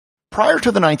Prior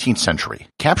to the 19th century,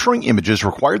 capturing images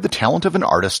required the talent of an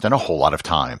artist and a whole lot of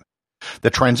time. The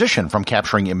transition from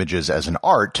capturing images as an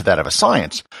art to that of a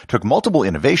science took multiple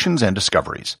innovations and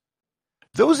discoveries.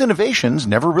 Those innovations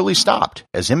never really stopped,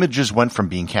 as images went from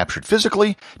being captured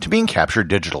physically to being captured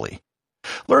digitally.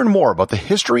 Learn more about the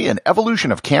history and evolution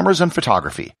of cameras and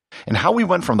photography, and how we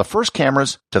went from the first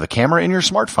cameras to the camera in your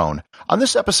smartphone on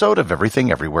this episode of Everything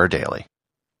Everywhere Daily.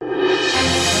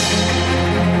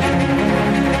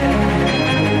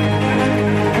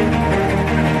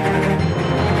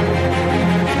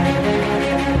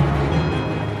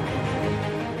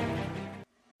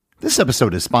 This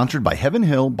episode is sponsored by Heaven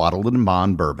Hill Bottled and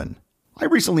Bond Bourbon. I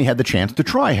recently had the chance to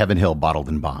try Heaven Hill Bottled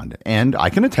and Bond, and I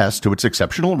can attest to its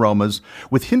exceptional aromas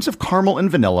with hints of caramel and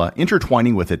vanilla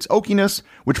intertwining with its oakiness,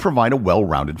 which provide a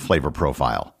well-rounded flavor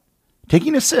profile.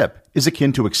 Taking a sip is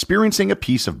akin to experiencing a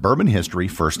piece of bourbon history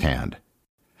firsthand.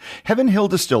 Heaven Hill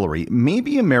Distillery may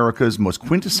be America's most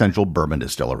quintessential bourbon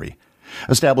distillery.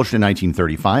 Established in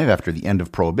 1935 after the end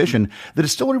of Prohibition, the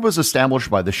distillery was established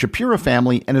by the Shapira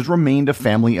family and has remained a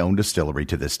family-owned distillery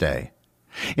to this day.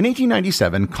 In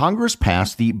 1897, Congress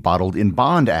passed the Bottled in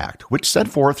Bond Act, which set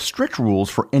forth strict rules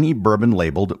for any bourbon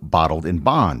labeled Bottled in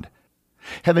Bond.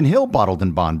 Heaven Hill Bottled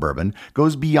in Bond Bourbon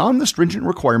goes beyond the stringent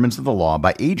requirements of the law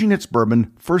by aging its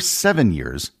bourbon for 7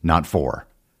 years, not 4.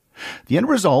 The end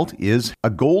result is a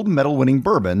gold medal-winning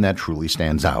bourbon that truly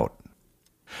stands out.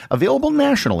 Available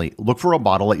nationally, look for a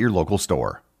bottle at your local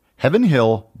store. Heaven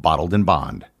Hill Bottled in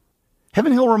Bond.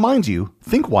 Heaven Hill reminds you,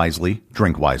 think wisely,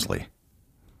 drink wisely.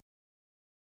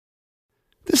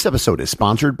 This episode is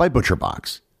sponsored by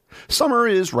ButcherBox. Summer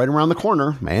is right around the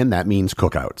corner, and that means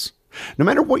cookouts. No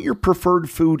matter what your preferred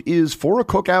food is for a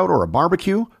cookout or a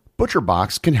barbecue,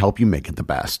 ButcherBox can help you make it the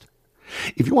best.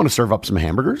 If you want to serve up some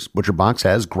hamburgers, ButcherBox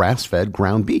has grass-fed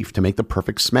ground beef to make the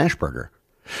perfect smash burger.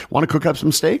 Want to cook up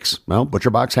some steaks? Well,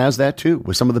 ButcherBox has that too,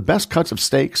 with some of the best cuts of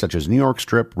steak such as New York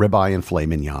strip, ribeye, and filet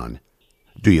mignon.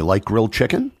 Do you like grilled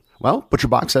chicken? Well,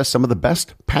 ButcherBox has some of the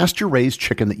best pasture-raised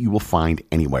chicken that you will find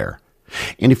anywhere.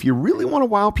 And if you really want to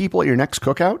wow people at your next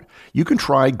cookout, you can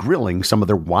try grilling some of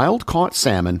their wild-caught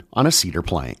salmon on a cedar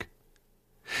plank.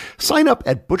 Sign up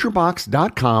at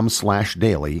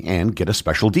butcherbox.com/daily and get a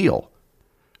special deal.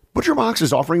 ButcherBox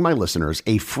is offering my listeners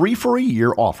a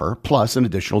free-for-a-year offer plus an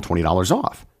additional $20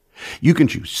 off. You can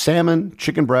choose salmon,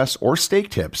 chicken breasts, or steak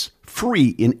tips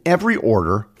free in every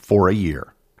order for a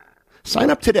year. Sign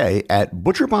up today at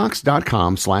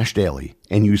butcherbox.com/daily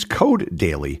and use code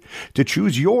DAILY to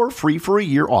choose your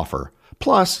free-for-a-year offer,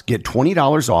 plus get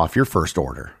 $20 off your first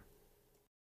order.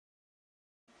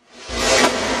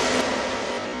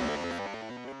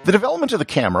 The development of the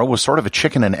camera was sort of a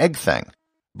chicken and egg thing.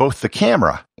 Both the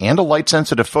camera and a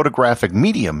light-sensitive photographic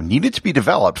medium needed to be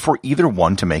developed for either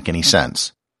one to make any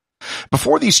sense.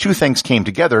 Before these two things came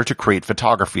together to create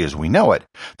photography as we know it,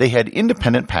 they had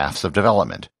independent paths of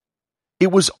development.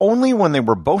 It was only when they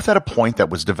were both at a point that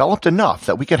was developed enough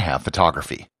that we could have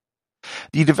photography.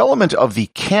 The development of the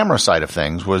camera side of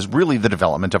things was really the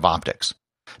development of optics.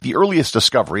 The earliest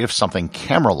discovery of something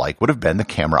camera-like would have been the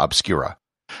camera obscura.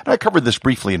 And I covered this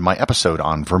briefly in my episode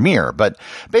on Vermeer, but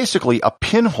basically a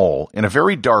pinhole in a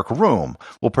very dark room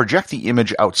will project the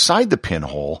image outside the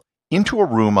pinhole into a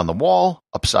room on the wall,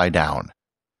 upside down.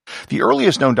 The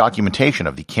earliest known documentation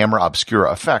of the camera obscura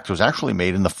effect was actually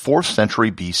made in the 4th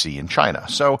century BC in China,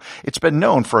 so it's been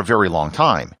known for a very long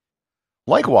time.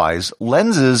 Likewise,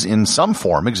 lenses in some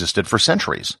form existed for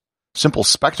centuries. Simple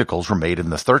spectacles were made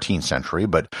in the 13th century,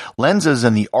 but lenses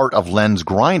and the art of lens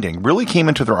grinding really came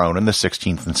into their own in the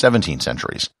 16th and 17th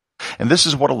centuries. And this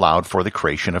is what allowed for the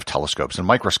creation of telescopes and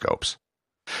microscopes.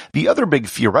 The other big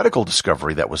theoretical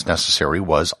discovery that was necessary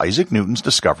was Isaac Newton's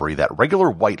discovery that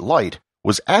regular white light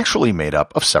was actually made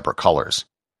up of separate colors.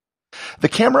 The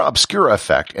camera obscura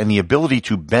effect and the ability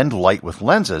to bend light with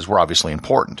lenses were obviously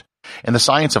important, and the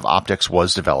science of optics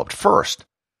was developed first.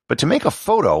 But to make a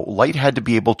photo, light had to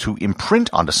be able to imprint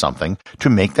onto something to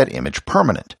make that image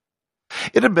permanent.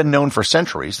 It had been known for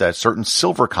centuries that certain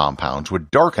silver compounds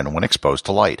would darken when exposed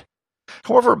to light.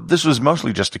 However, this was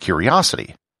mostly just a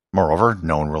curiosity. Moreover,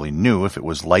 no one really knew if it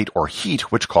was light or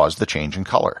heat which caused the change in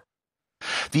color.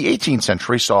 The 18th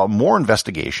century saw more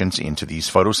investigations into these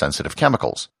photosensitive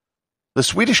chemicals. The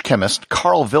Swedish chemist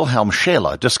Carl Wilhelm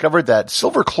Scheele discovered that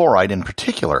silver chloride in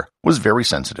particular was very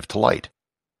sensitive to light.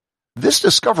 This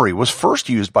discovery was first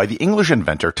used by the English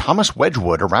inventor Thomas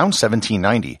Wedgwood around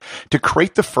 1790 to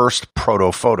create the first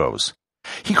protophotos.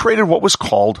 He created what was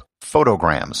called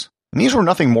photograms. And these were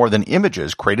nothing more than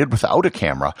images created without a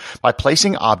camera by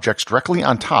placing objects directly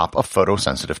on top of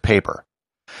photosensitive paper.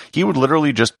 He would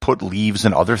literally just put leaves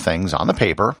and other things on the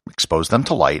paper, expose them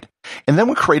to light, and then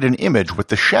would create an image with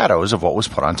the shadows of what was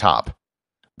put on top.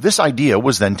 This idea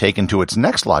was then taken to its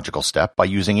next logical step by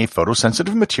using a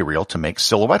photosensitive material to make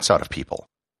silhouettes out of people.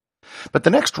 But the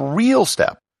next real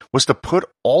step was to put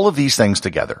all of these things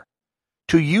together.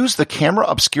 To use the camera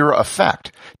obscura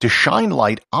effect to shine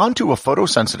light onto a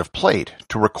photosensitive plate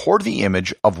to record the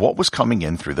image of what was coming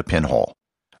in through the pinhole.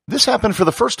 This happened for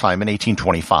the first time in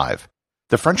 1825.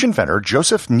 The French inventor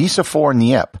Joseph Nicephore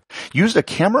Niepce used a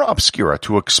camera obscura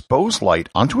to expose light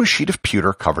onto a sheet of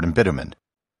pewter covered in bitumen.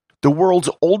 The world's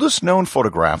oldest known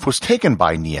photograph was taken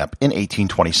by Niepce in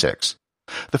 1826.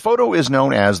 The photo is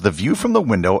known as The View from the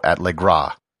Window at Le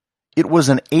Gras. It was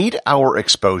an 8-hour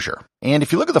exposure, and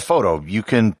if you look at the photo, you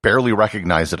can barely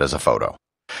recognize it as a photo.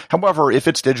 However, if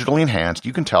it's digitally enhanced,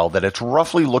 you can tell that it's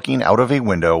roughly looking out of a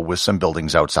window with some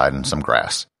buildings outside and some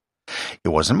grass. It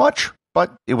wasn't much,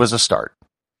 but it was a start.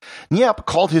 Niepce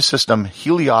called his system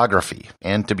heliography,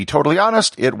 and to be totally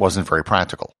honest, it wasn't very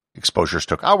practical. Exposures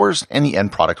took hours, and the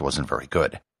end product wasn't very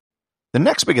good. The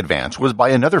next big advance was by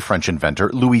another French inventor,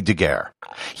 Louis Daguerre.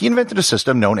 He invented a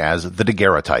system known as the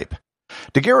daguerreotype.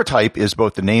 Daguerreotype is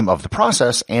both the name of the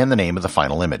process and the name of the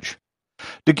final image.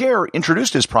 Daguerre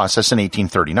introduced his process in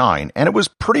 1839, and it was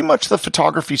pretty much the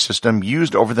photography system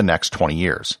used over the next 20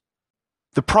 years.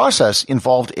 The process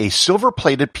involved a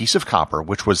silver-plated piece of copper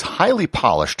which was highly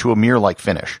polished to a mirror-like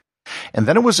finish, and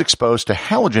then it was exposed to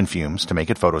halogen fumes to make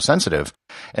it photosensitive,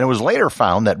 and it was later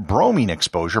found that bromine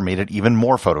exposure made it even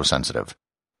more photosensitive.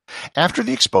 After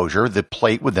the exposure, the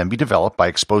plate would then be developed by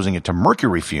exposing it to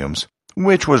mercury fumes,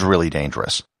 which was really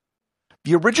dangerous.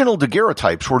 The original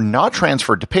daguerreotypes were not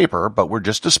transferred to paper, but were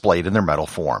just displayed in their metal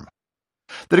form.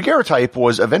 The daguerreotype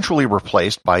was eventually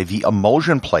replaced by the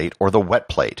emulsion plate or the wet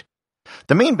plate.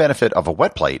 The main benefit of a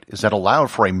wet plate is that it allowed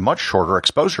for a much shorter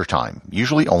exposure time,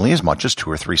 usually only as much as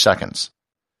 2 or 3 seconds.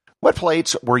 Wet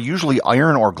plates were usually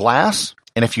iron or glass,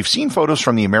 and if you've seen photos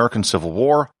from the American Civil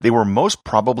War, they were most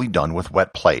probably done with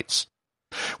wet plates.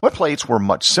 Wet plates were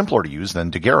much simpler to use than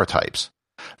daguerreotypes.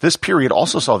 This period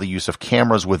also saw the use of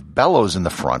cameras with bellows in the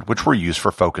front, which were used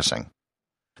for focusing.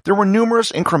 There were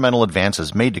numerous incremental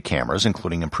advances made to cameras,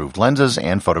 including improved lenses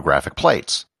and photographic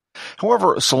plates.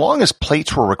 However, so long as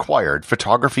plates were required,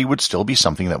 photography would still be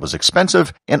something that was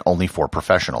expensive and only for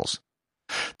professionals.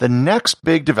 The next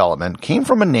big development came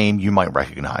from a name you might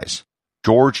recognize,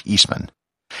 George Eastman.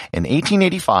 In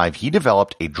 1885, he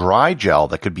developed a dry gel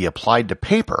that could be applied to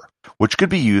paper, which could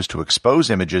be used to expose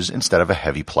images instead of a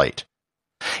heavy plate.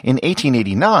 In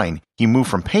 1889, he moved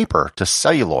from paper to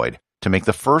celluloid to make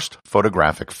the first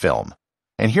photographic film.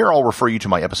 And here I'll refer you to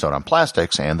my episode on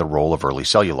plastics and the role of early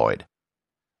celluloid.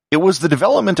 It was the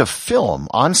development of film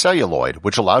on celluloid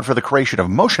which allowed for the creation of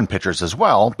motion pictures as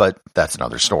well, but that's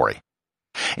another story.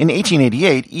 In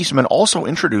 1888, Eastman also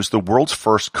introduced the world's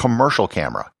first commercial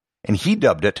camera, and he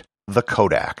dubbed it the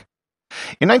Kodak.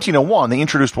 In 1901, they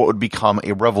introduced what would become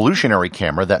a revolutionary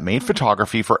camera that made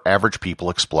photography for average people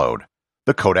explode,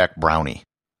 the Kodak Brownie.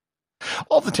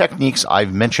 All the techniques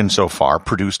I've mentioned so far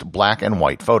produced black and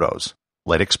white photos.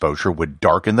 Light exposure would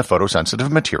darken the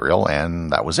photosensitive material,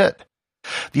 and that was it.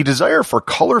 The desire for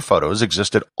color photos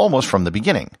existed almost from the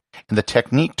beginning, and the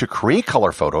technique to create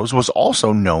color photos was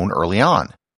also known early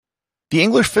on. The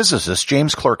English physicist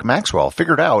James Clerk Maxwell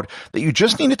figured out that you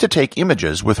just needed to take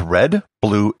images with red,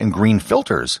 blue, and green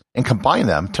filters and combine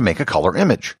them to make a color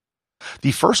image.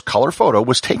 The first color photo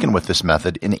was taken with this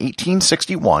method in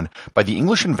 1861 by the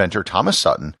English inventor Thomas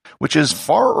Sutton, which is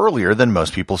far earlier than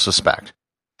most people suspect.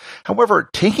 However,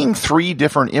 taking 3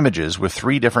 different images with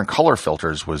 3 different color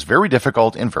filters was very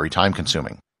difficult and very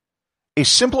time-consuming. A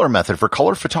simpler method for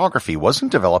color photography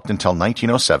wasn't developed until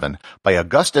 1907 by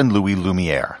Auguste and Louis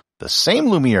Lumière, the same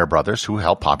Lumière brothers who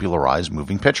helped popularize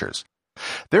moving pictures.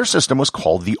 Their system was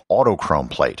called the autochrome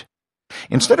plate.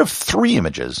 Instead of 3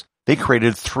 images, they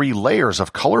created 3 layers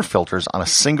of color filters on a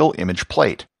single image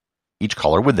plate. Each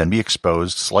color would then be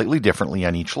exposed slightly differently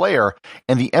on each layer,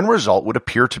 and the end result would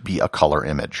appear to be a color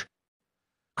image.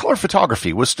 Color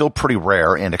photography was still pretty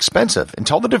rare and expensive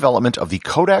until the development of the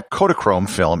Kodak Kodachrome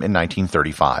film in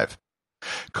 1935.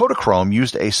 Kodachrome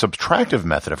used a subtractive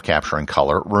method of capturing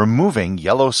color, removing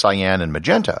yellow, cyan, and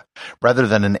magenta, rather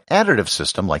than an additive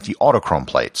system like the autochrome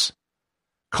plates.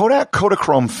 Kodak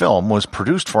Kodachrome film was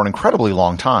produced for an incredibly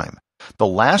long time. The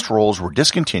last rolls were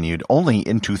discontinued only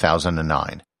in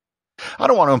 2009. I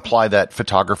don't want to imply that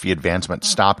photography advancement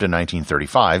stopped in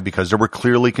 1935 because there were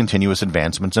clearly continuous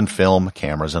advancements in film,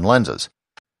 cameras, and lenses.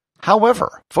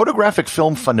 However, photographic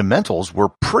film fundamentals were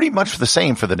pretty much the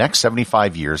same for the next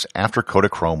 75 years after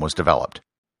Kodachrome was developed.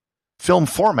 Film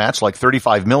formats like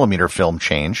 35mm film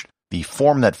changed, the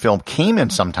form that film came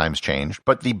in sometimes changed,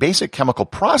 but the basic chemical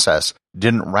process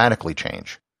didn't radically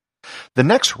change. The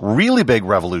next really big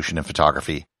revolution in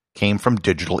photography came from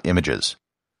digital images.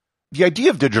 The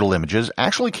idea of digital images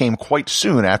actually came quite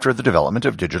soon after the development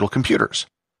of digital computers.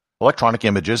 Electronic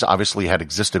images obviously had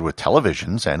existed with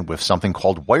televisions and with something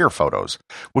called wire photos,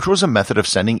 which was a method of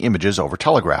sending images over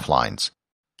telegraph lines.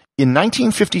 In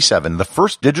 1957, the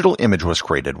first digital image was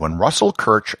created when Russell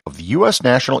Kirch of the U.S.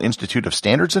 National Institute of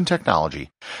Standards and Technology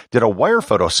did a wire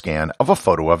photo scan of a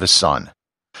photo of his son.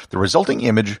 The resulting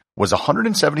image was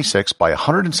 176 by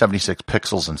 176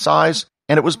 pixels in size,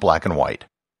 and it was black and white.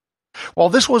 While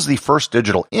this was the first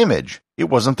digital image, it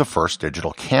wasn't the first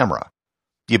digital camera.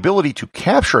 The ability to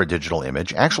capture a digital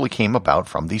image actually came about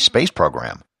from the space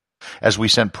program. As we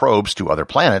sent probes to other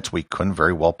planets, we couldn't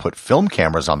very well put film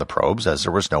cameras on the probes as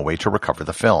there was no way to recover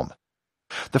the film.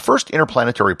 The first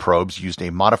interplanetary probes used a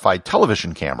modified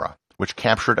television camera, which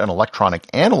captured an electronic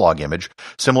analog image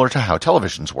similar to how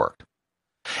televisions worked.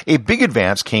 A big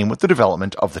advance came with the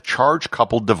development of the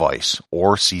charge-coupled device,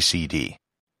 or CCD.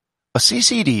 A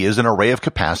CCD is an array of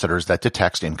capacitors that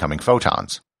detects incoming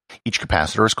photons. Each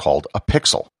capacitor is called a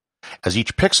pixel. As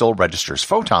each pixel registers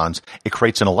photons, it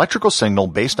creates an electrical signal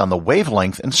based on the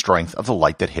wavelength and strength of the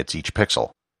light that hits each pixel.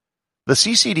 The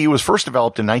CCD was first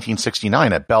developed in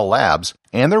 1969 at Bell Labs,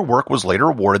 and their work was later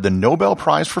awarded the Nobel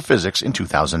Prize for Physics in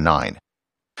 2009.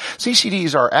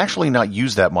 CCDs are actually not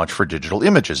used that much for digital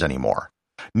images anymore.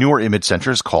 Newer image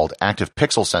sensors called active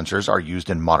pixel sensors are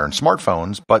used in modern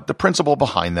smartphones, but the principle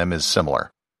behind them is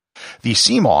similar. The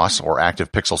CMOS, or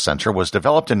active pixel sensor, was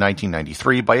developed in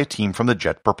 1993 by a team from the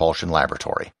Jet Propulsion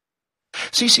Laboratory.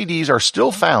 CCDs are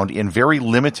still found in very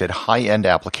limited high-end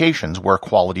applications where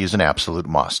quality is an absolute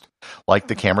must, like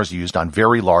the cameras used on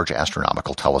very large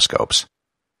astronomical telescopes.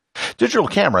 Digital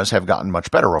cameras have gotten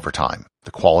much better over time.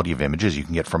 The quality of images you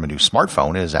can get from a new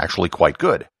smartphone is actually quite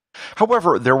good.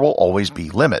 However, there will always be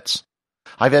limits.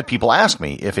 I've had people ask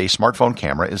me if a smartphone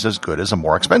camera is as good as a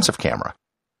more expensive camera.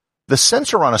 The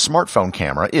sensor on a smartphone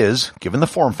camera is, given the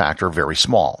form factor, very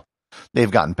small.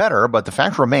 They've gotten better, but the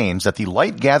fact remains that the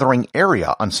light-gathering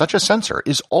area on such a sensor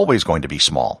is always going to be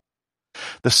small.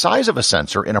 The size of a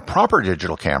sensor in a proper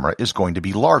digital camera is going to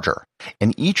be larger,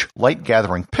 and each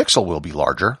light-gathering pixel will be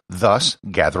larger, thus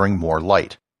gathering more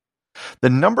light. The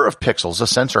number of pixels a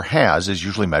sensor has is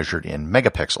usually measured in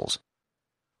megapixels.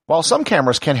 While some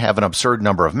cameras can have an absurd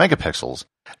number of megapixels,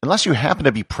 unless you happen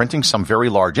to be printing some very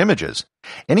large images,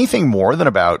 anything more than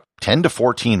about 10 to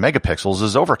 14 megapixels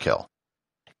is overkill.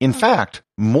 In fact,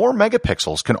 more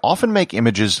megapixels can often make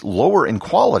images lower in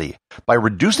quality by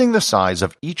reducing the size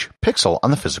of each pixel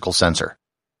on the physical sensor.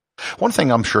 One thing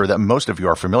I'm sure that most of you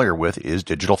are familiar with is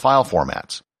digital file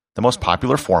formats. The most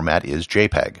popular format is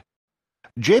JPEG.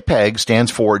 JPEG stands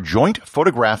for Joint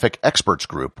Photographic Experts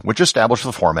Group, which established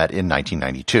the format in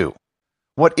 1992.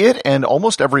 What it and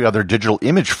almost every other digital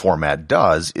image format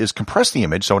does is compress the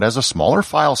image so it has a smaller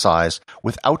file size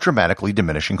without dramatically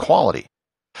diminishing quality.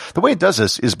 The way it does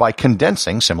this is by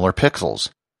condensing similar pixels.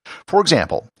 For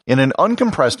example, in an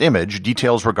uncompressed image,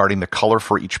 details regarding the color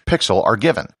for each pixel are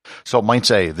given. So it might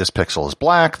say this pixel is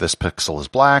black, this pixel is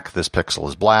black, this pixel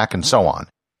is black, and so on.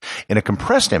 In a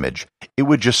compressed image, it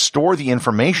would just store the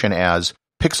information as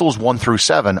pixels 1 through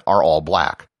 7 are all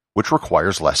black, which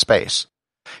requires less space.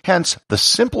 Hence, the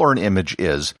simpler an image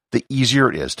is, the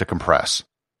easier it is to compress.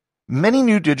 Many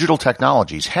new digital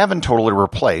technologies haven't totally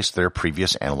replaced their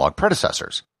previous analog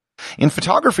predecessors. In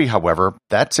photography, however,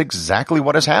 that's exactly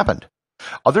what has happened.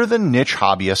 Other than niche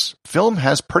hobbyists, film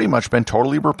has pretty much been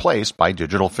totally replaced by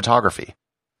digital photography.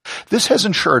 This has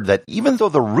ensured that even though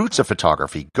the roots of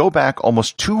photography go back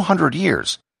almost 200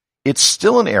 years, it's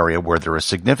still an area where there is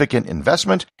significant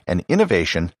investment and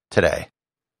innovation today.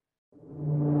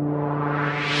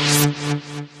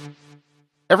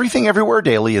 Everything Everywhere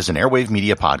Daily is an Airwave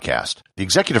Media podcast. The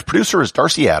executive producer is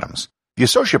Darcy Adams. The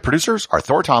associate producers are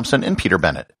Thor Thompson and Peter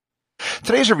Bennett.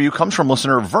 Today's review comes from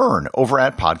listener Vern over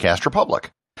at Podcast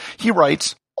Republic. He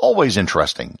writes, "Always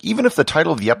interesting, even if the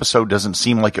title of the episode doesn't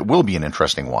seem like it will be an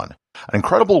interesting one. An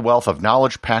incredible wealth of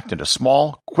knowledge packed into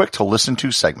small,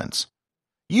 quick-to-listen-to segments.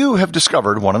 You have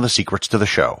discovered one of the secrets to the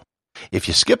show. If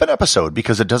you skip an episode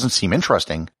because it doesn't seem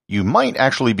interesting, you might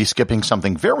actually be skipping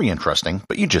something very interesting,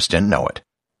 but you just didn't know it.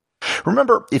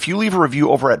 Remember, if you leave a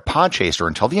review over at Podchaser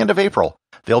until the end of April,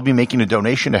 they'll be making a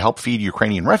donation to help feed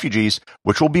Ukrainian refugees,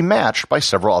 which will be matched by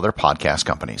several other podcast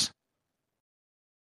companies.